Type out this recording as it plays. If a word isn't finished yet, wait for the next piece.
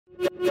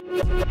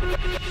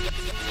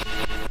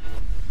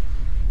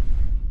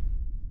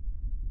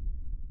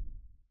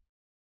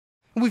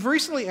We've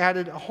recently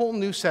added a whole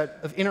new set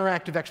of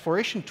interactive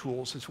exploration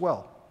tools as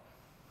well.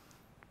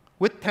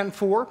 With Pen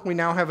 4, we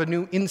now have a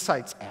new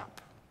Insights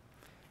app,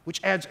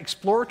 which adds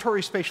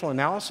exploratory spatial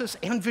analysis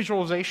and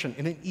visualization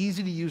in an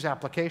easy-to-use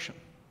application.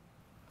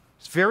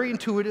 It's very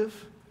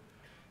intuitive,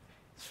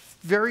 it's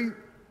very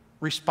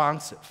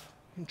responsive.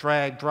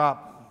 Drag,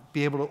 drop,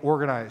 be able to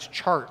organize,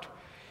 chart.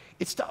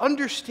 It's to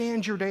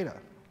understand your data.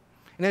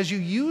 And as you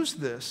use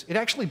this, it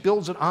actually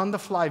builds an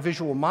on-the-fly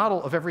visual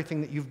model of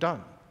everything that you've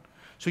done.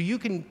 So you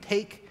can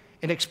take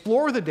and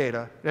explore the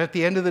data, and at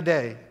the end of the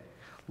day,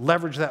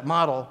 leverage that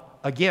model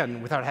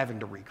again without having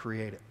to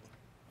recreate it.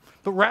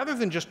 But rather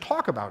than just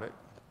talk about it,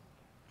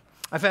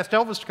 I've asked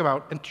Elvis to come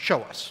out and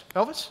show us.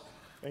 Elvis?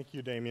 Thank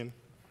you, Damien.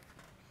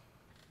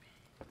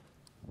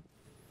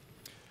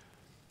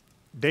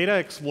 Data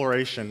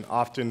exploration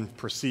often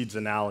precedes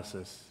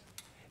analysis,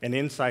 and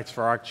Insights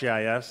for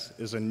ArcGIS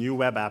is a new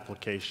web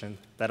application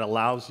that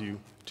allows you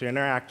to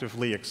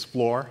interactively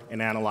explore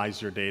and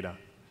analyze your data.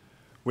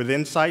 With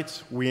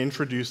Insights, we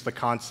introduce the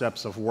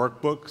concepts of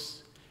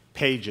workbooks,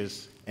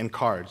 pages, and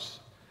cards.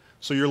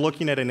 So you're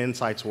looking at an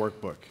Insights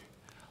workbook.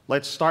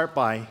 Let's start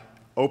by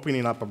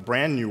opening up a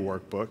brand new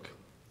workbook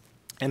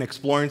and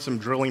exploring some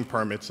drilling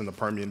permits in the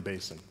Permian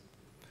Basin.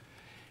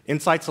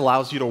 Insights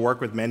allows you to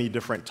work with many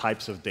different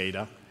types of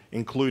data,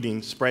 including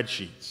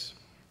spreadsheets.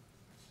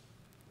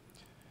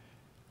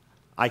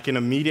 I can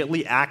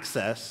immediately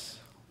access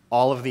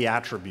all of the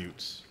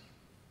attributes.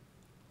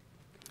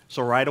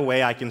 So right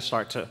away, I can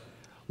start to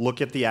look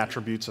at the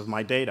attributes of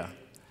my data.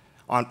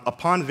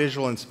 Upon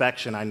visual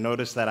inspection, I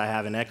notice that I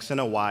have an X and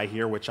a Y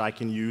here, which I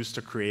can use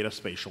to create a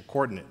spatial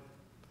coordinate.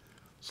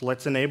 So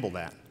let's enable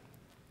that.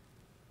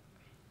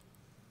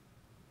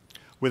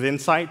 With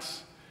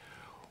Insights,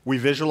 we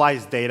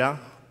visualize data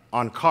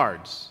on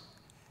cards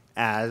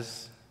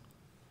as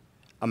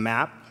a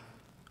map,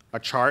 a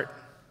chart,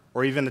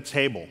 or even a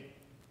table.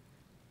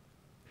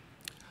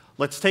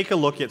 Let's take a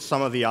look at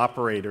some of the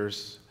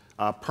operators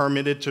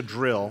permitted to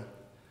drill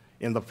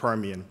in the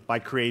Permian by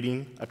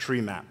creating a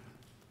tree map.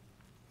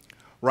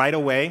 Right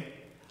away,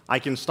 I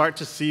can start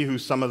to see who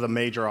some of the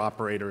major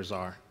operators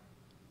are.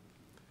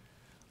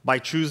 By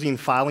choosing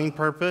filing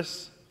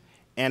purpose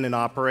and an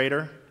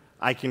operator,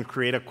 I can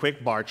create a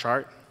quick bar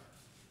chart,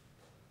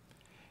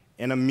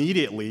 and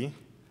immediately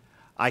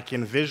I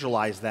can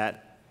visualize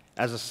that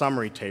as a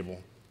summary table,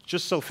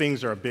 just so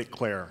things are a bit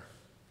clearer.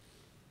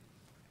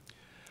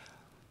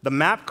 The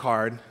map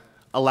card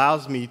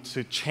allows me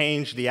to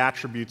change the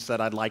attributes that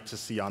I'd like to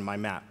see on my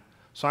map.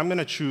 So I'm going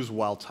to choose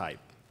well type.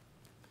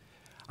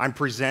 I'm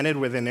presented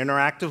with an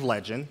interactive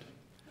legend.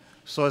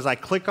 So as I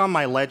click on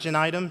my legend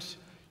items,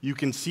 you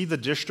can see the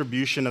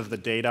distribution of the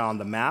data on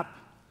the map,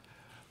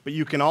 but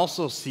you can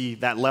also see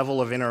that level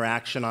of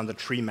interaction on the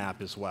tree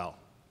map as well.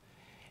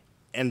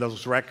 And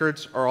those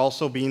records are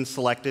also being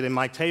selected in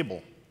my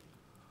table.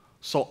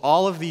 So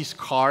all of these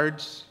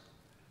cards,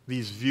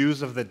 these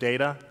views of the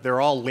data,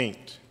 they're all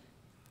linked.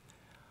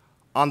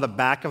 On the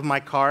back of my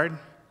card,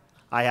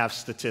 I have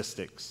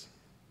statistics.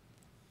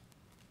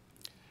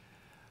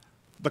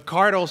 The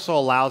card also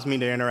allows me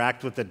to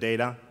interact with the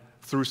data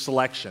through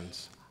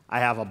selections. I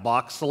have a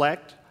box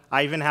select.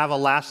 I even have a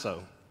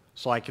lasso,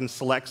 so I can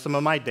select some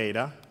of my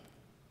data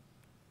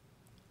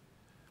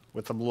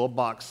with a little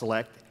box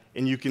select,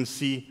 and you can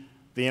see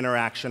the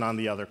interaction on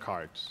the other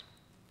cards.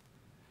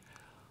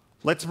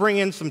 Let's bring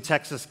in some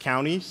Texas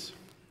counties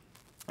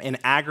and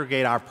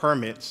aggregate our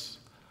permits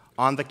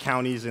on the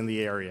counties in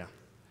the area,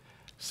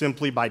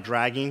 simply by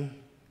dragging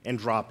and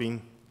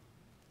dropping.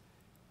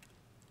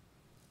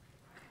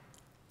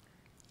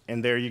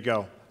 And there you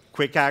go,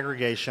 quick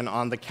aggregation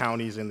on the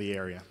counties in the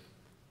area.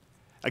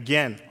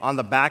 Again, on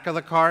the back of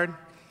the card,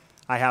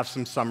 I have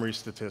some summary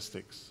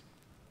statistics.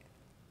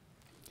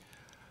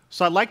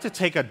 So I'd like to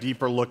take a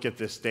deeper look at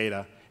this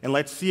data, and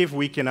let's see if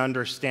we can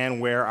understand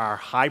where our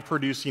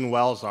high-producing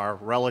wells are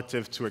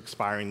relative to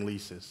expiring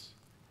leases.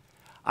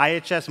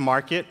 IHS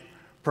Markit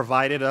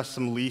provided us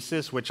some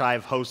leases, which I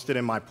have hosted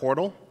in my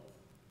portal.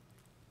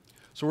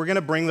 So we're going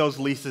to bring those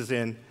leases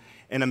in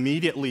and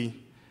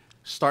immediately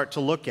start to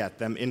look at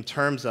them in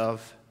terms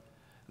of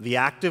the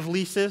active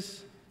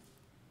leases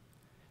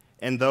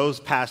and those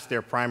past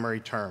their primary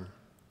term.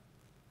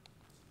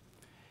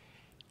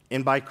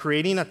 And by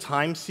creating a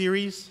time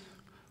series,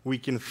 we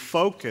can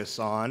focus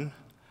on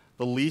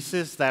the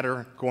leases that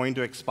are going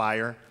to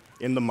expire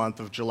in the month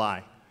of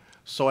July.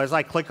 So as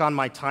I click on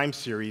my time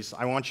series,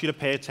 I want you to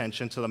pay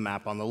attention to the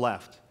map on the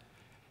left.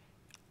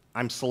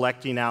 I'm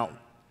selecting out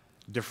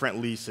different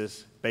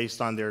leases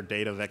based on their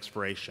date of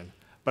expiration.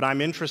 But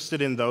I'm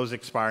interested in those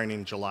expiring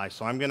in July,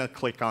 so I'm going to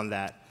click on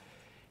that.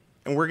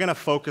 And we're going to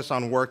focus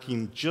on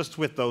working just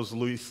with those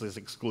leases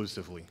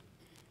exclusively.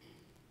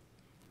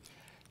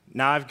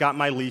 Now I've got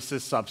my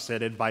leases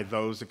subsetted by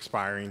those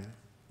expiring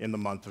in the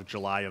month of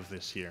July of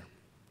this year.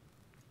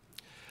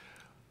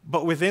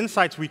 But with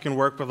Insights, we can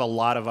work with a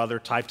lot of other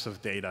types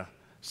of data,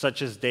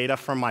 such as data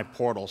from my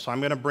portal. So I'm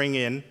going to bring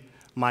in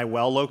my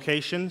well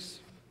locations.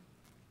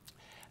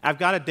 I've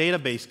got a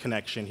database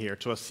connection here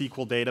to a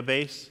SQL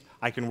database.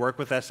 I can work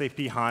with SAP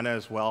HANA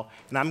as well,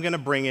 and I'm going to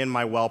bring in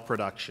my well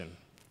production.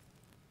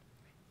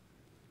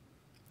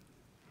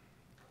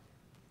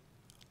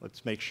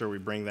 Let's make sure we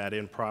bring that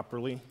in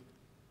properly.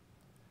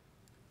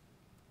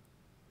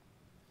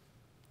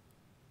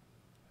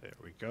 There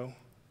we go.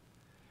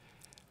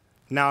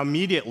 Now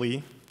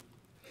immediately,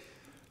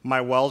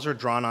 my wells are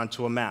drawn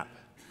onto a map.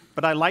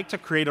 But I like to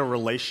create a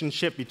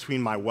relationship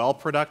between my well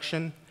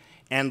production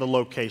and the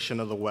location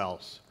of the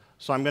wells.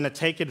 So I'm going to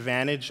take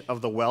advantage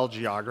of the well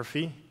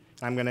geography.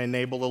 I'm going to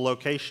enable the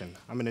location.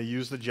 I'm going to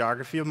use the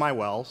geography of my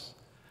wells,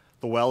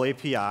 the well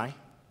API,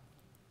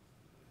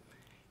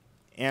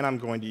 and I'm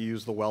going to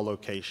use the well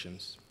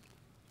locations.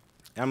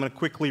 And I'm going to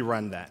quickly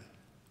run that.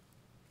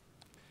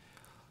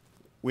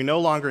 We no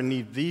longer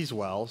need these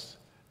wells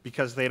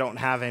because they don't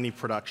have any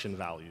production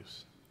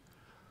values.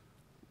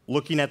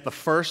 Looking at the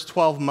first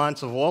 12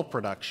 months of oil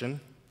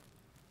production,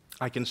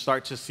 I can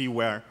start to see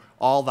where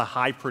all the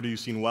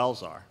high-producing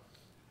wells are.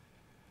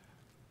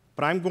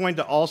 But I'm going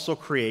to also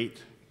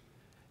create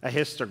a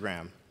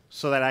histogram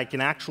so that I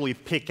can actually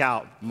pick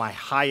out my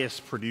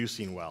highest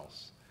producing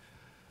wells.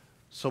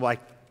 So by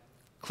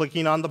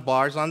clicking on the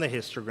bars on the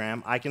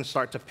histogram, I can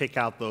start to pick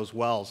out those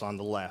wells on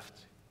the left.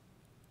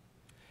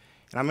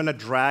 And I'm going to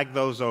drag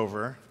those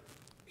over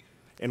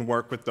and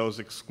work with those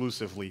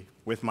exclusively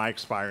with my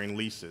expiring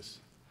leases.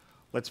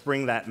 Let's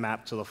bring that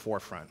map to the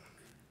forefront.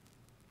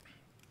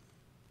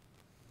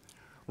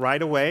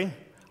 Right away,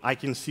 I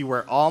can see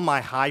where all my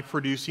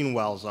high-producing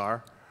wells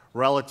are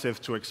relative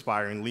to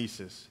expiring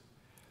leases.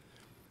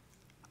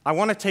 I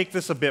want to take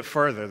this a bit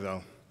further,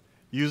 though.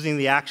 Using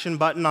the action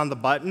button on the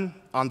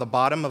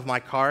bottom of my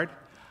card,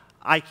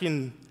 I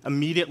can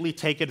immediately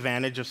take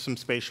advantage of some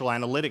spatial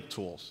analytic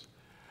tools.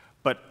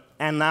 But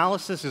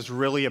analysis is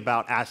really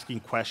about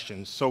asking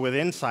questions. So with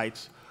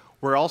Insights,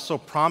 we're also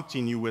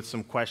prompting you with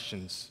some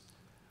questions.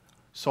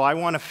 So I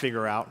want to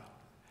figure out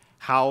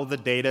how the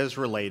data is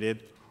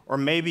related, or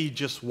maybe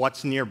just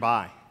what's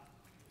nearby.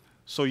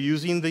 So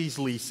using these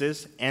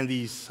leases and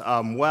these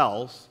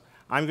wells,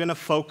 I'm going to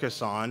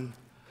focus on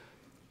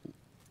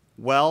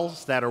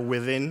wells that are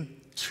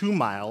within 2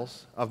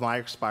 miles of my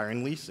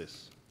expiring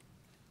leases.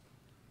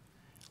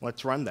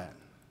 Let's run that.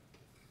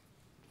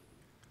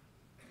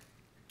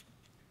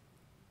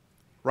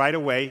 Right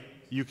away,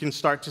 you can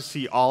start to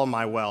see all of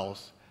my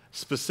wells,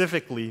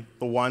 specifically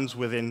the ones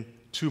within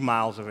 2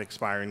 miles of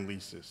expiring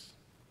leases.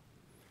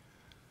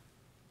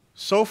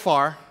 So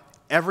far,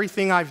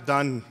 everything I've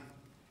done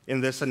in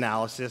this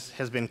analysis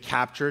has been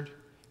captured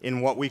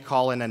in what we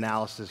call an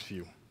analysis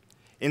view.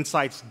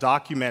 Insights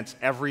documents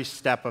every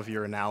step of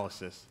your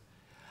analysis.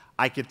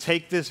 I could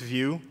take this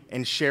view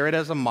and share it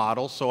as a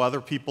model so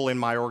other people in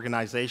my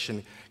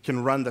organization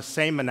can run the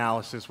same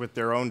analysis with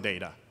their own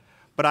data.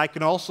 But I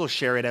can also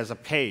share it as a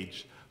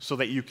page so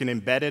that you can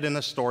embed it in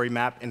a story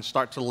map and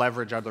start to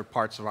leverage other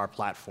parts of our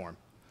platform.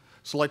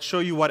 So let's show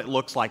you what it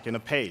looks like in a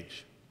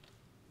page.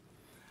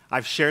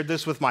 I've shared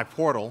this with my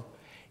portal,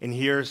 and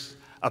here's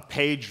a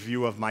page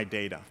view of my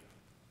data.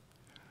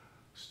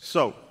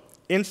 So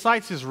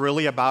Insights is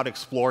really about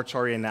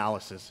exploratory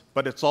analysis,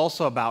 but it's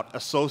also about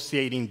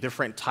associating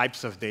different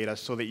types of data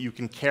so that you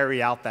can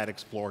carry out that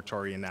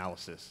exploratory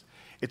analysis.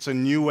 It's a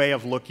new way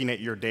of looking at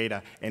your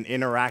data and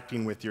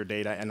interacting with your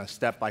data in a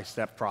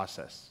step-by-step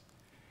process.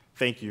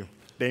 Thank you.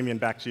 Damien,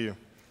 back to you.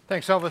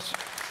 Thanks, Elvis.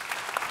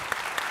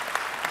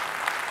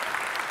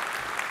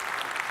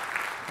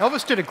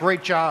 Elvis did a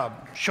great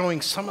job showing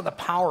some of the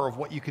power of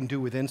what you can do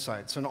with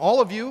Insights. And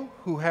all of you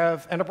who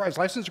have enterprise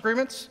license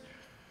agreements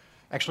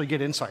actually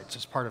get Insights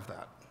as part of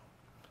that.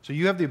 So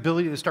you have the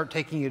ability to start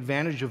taking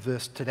advantage of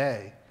this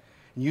today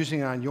and using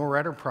it on your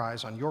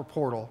enterprise, on your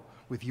portal,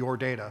 with your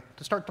data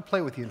to start to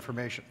play with the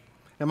information.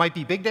 It might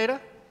be big data,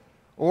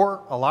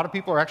 or a lot of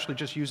people are actually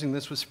just using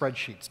this with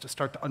spreadsheets to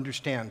start to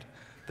understand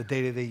the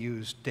data they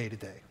use day to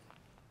day.